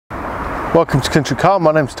Welcome to Country Car,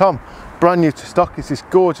 my name's Tom. Brand new to stock is this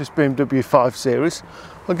gorgeous BMW 5 Series.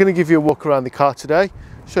 I'm going to give you a walk around the car today,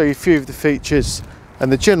 show you a few of the features and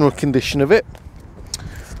the general condition of it.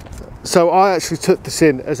 So I actually took this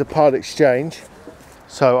in as a part exchange.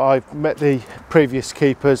 So I met the previous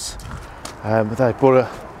keepers, they bought a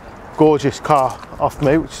gorgeous car off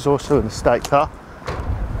me, which is also an estate car.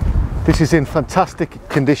 This is in fantastic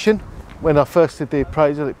condition. When I first did the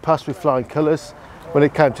appraisal, it passed with flying colours. When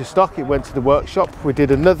it came to stock, it went to the workshop. We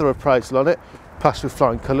did another appraisal on it, passed with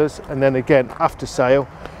flying colours, and then again after sale,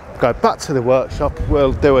 go back to the workshop,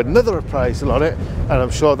 we'll do another appraisal on it, and I'm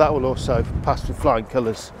sure that will also pass with flying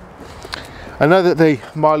colours. I know that the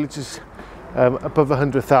mileage is above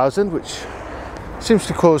 100,000, which seems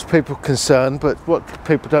to cause people concern, but what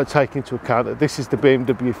people don't take into account that this is the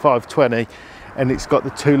BMW 520 and it's got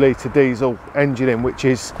the 2-litre diesel engine in, which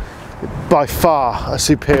is by far a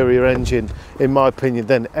superior engine in my opinion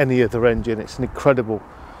than any other engine. It's an incredible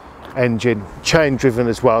engine, chain driven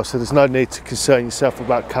as well, so there's no need to concern yourself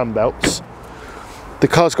about cam belts. The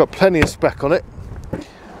car's got plenty of spec on it.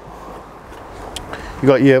 You've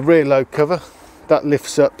got your rear load cover that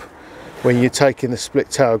lifts up when you're taking the split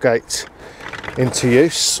tailgate into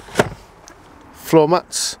use. Floor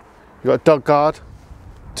mats, you've got a dog guard.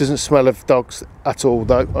 Doesn't smell of dogs at all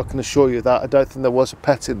though, I can assure you that. I don't think there was a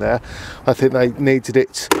pet in there. I think they needed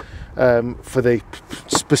it for the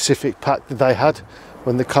specific pack that they had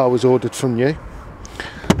when the car was ordered from you.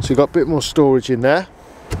 So you've got a bit more storage in there.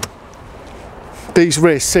 These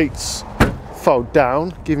rear seats fold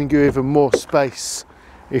down, giving you even more space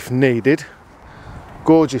if needed.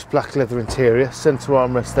 Gorgeous black leather interior, centre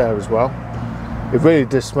armrest there as well. It really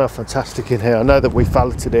does smell fantastic in here. I know that we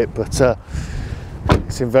valeted it, but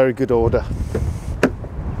it's in very good order.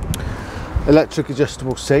 Electric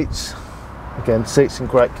adjustable seats, again seats in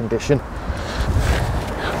great condition.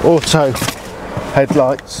 Auto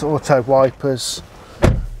headlights, auto wipers.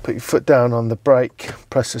 Put your foot down on the brake,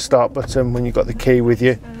 press the start button when you've got the key with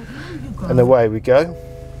you, and away we go.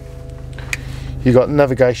 You've got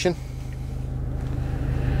navigation,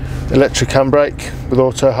 electric handbrake with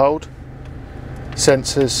auto hold,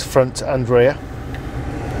 sensors front and rear,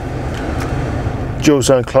 dual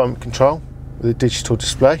zone climate control with a digital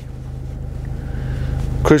display,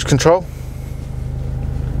 cruise control,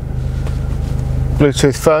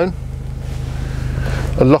 Bluetooth phone,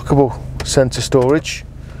 a lockable centre storage.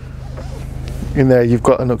 In there you've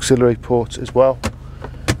got an auxiliary port as well,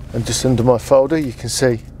 and just under my folder you can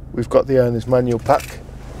see we've got the owner's manual pack.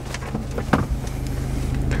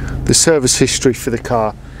 The service history for the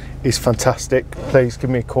car is fantastic. Please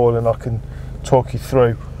give me a call and I can talk you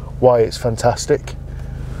through why it's fantastic.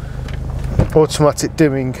 Automatic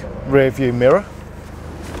dimming rear view mirror.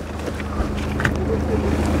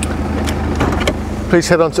 Please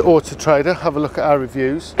head on to Auto Trader, have a look at our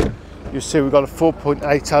reviews. You'll see we've got a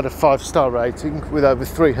 4.8 out of 5-star rating with over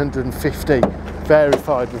 350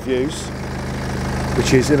 verified reviews,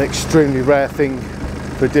 which is an extremely rare thing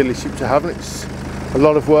for a dealership to have, and it's a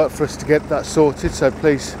lot of work for us to get that sorted, so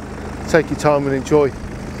please take your time and enjoy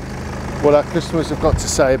what our customers have got to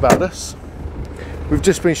say about us. We've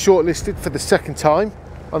just been shortlisted for the second time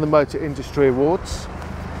on the Motor Industry Awards.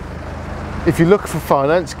 If you're looking for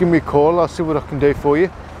finance, give me a call, I'll see what I can do for you.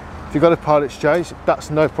 If you've got a part exchange, that's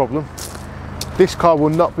no problem. This car will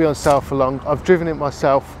not be on sale for long. I've driven it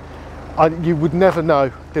myself. You would never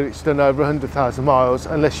know that it's done over 100,000 miles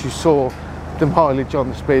unless you saw the mileage on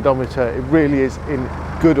the speedometer. It really is in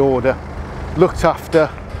good order, looked after,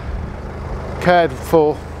 cared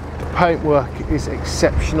for. The paintwork is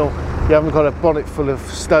exceptional. You haven't got a bonnet full of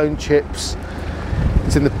stone chips.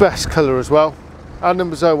 It's in the best colour as well. Our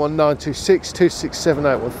number's 01926 267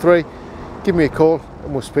 813. Give me a call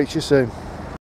and we'll speak to you soon.